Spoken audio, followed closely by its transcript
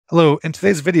Hello, in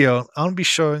today's video, I'm going to be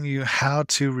showing you how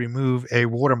to remove a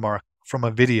watermark from a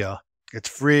video. It's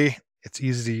free, it's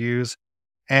easy to use,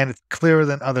 and it's clearer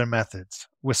than other methods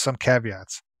with some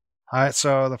caveats. All right,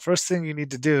 so the first thing you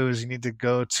need to do is you need to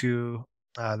go to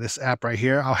this app right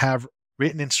here. I'll have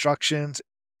written instructions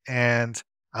and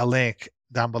a link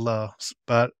down below,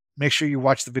 but make sure you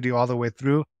watch the video all the way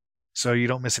through so you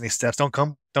don't miss any steps. Don't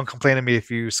complain to me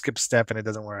if you skip a step and it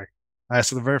doesn't work. All right,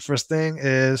 so the very first thing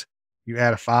is you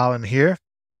add a file in here.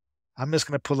 I'm just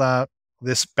going to pull out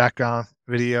this background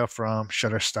video from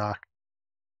Shutterstock.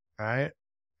 All right.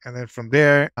 And then from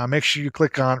there, make sure you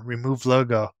click on remove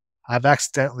logo. I've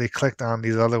accidentally clicked on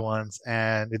these other ones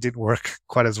and it didn't work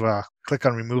quite as well. Click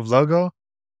on remove logo.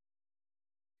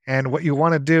 And what you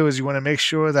want to do is you want to make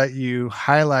sure that you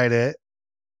highlight it.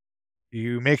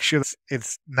 You make sure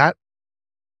it's not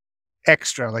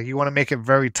extra. Like you want to make it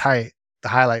very tight, the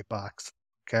highlight box.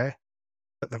 Okay.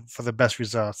 For the best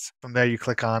results. From there, you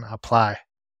click on apply.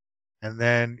 And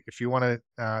then if you want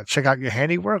to check out your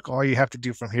handiwork, all you have to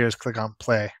do from here is click on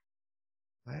play.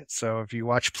 Right? So if you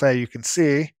watch play, you can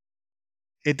see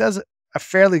it does a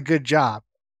fairly good job.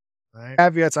 Right?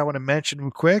 Caveats I want to mention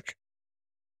real quick.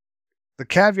 The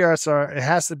caveats are it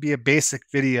has to be a basic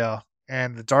video,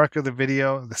 and the darker the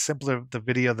video, the simpler the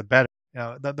video, the better.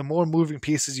 The more moving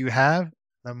pieces you have,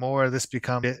 the more this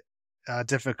becomes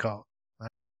difficult.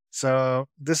 So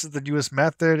this is the newest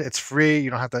method. It's free. You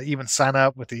don't have to even sign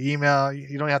up with the email.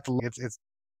 You don't have to.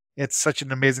 It's such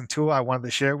an amazing tool. I wanted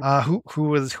to share.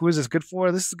 Who is this good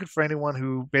for? This is good for anyone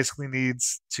who basically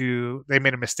needs to. They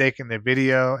made a mistake in their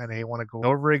video and they want to go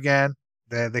over again.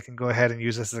 They can go ahead and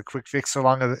use this as a quick fix. So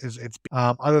long as it's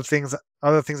other things.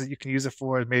 Other things that you can use it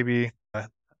for is maybe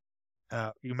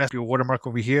you mess your watermark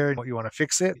over here and you want to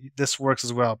fix it. This works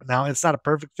as well. But now it's not a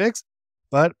perfect fix,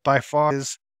 but by far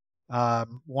is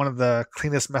one of the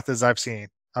cleanest methods I've seen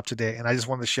up to date, and I just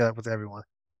wanted to share that with everyone.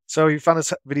 So if you found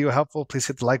this video helpful, please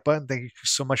hit the like button. Thank you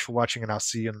so much for watching, and I'll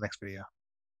see you in the next video.